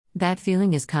That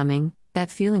feeling is coming,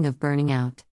 that feeling of burning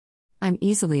out. I'm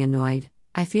easily annoyed,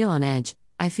 I feel on edge,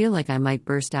 I feel like I might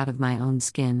burst out of my own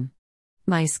skin.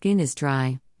 My skin is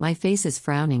dry, my face is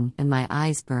frowning, and my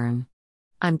eyes burn.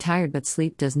 I'm tired, but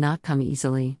sleep does not come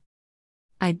easily.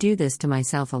 I do this to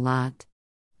myself a lot.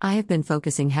 I have been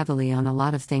focusing heavily on a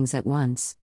lot of things at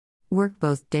once. Work,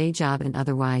 both day job and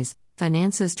otherwise,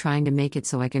 finances, trying to make it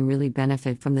so I can really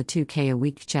benefit from the $2,000 a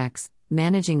week checks,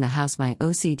 managing the house, my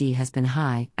OCD has been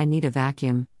high, I need a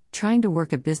vacuum, trying to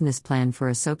work a business plan for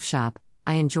a soap shop,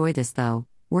 I enjoy this though,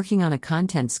 working on a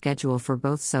content schedule for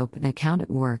both soap and account at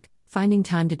work, finding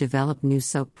time to develop new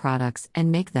soap products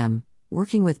and make them,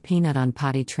 working with Peanut on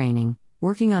potty training,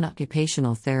 working on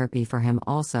occupational therapy for him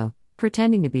also,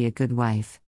 pretending to be a good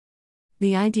wife.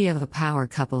 The idea of a power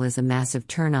couple is a massive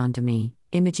turn on to me.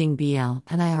 Imaging BL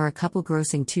and I are a couple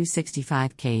grossing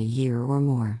 $265K a year or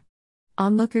more.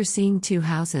 Onlookers seeing 2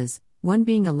 houses, one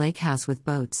being a lake house with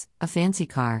boats, a fancy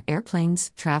car,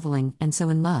 airplanes, traveling, and so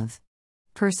in love.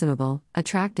 Personable,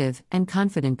 attractive, and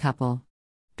confident couple.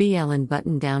 BL in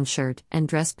button-down shirt and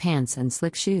dress pants and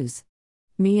slick shoes.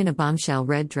 Me in a bombshell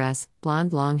red dress,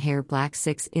 blonde long hair, black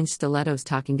 6-inch stilettos,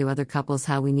 talking to other couples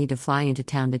how we need to fly into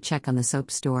town to check on the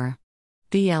soap store.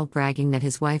 BL bragging that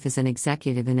his wife is an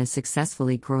executive in a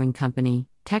successfully growing company.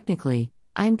 Technically,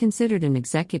 I am considered an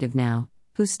executive now,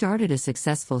 who started a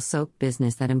successful soap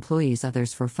business that employs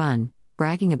others for fun,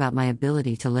 bragging about my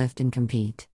ability to lift and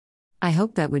compete. I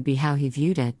hope that would be how he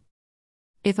viewed it.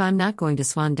 If I'm not going to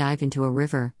swan dive into a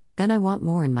river, then I want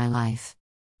more in my life.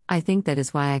 I think that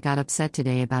is why I got upset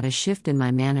today about a shift in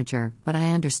my manager, but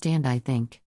I understand, I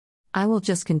think. I will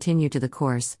just continue to the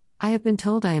course. I have been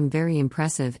told I am very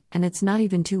impressive, and it's not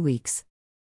even 2 weeks.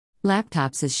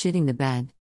 Laptops is shitting the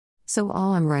bed. So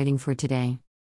all I'm writing for today.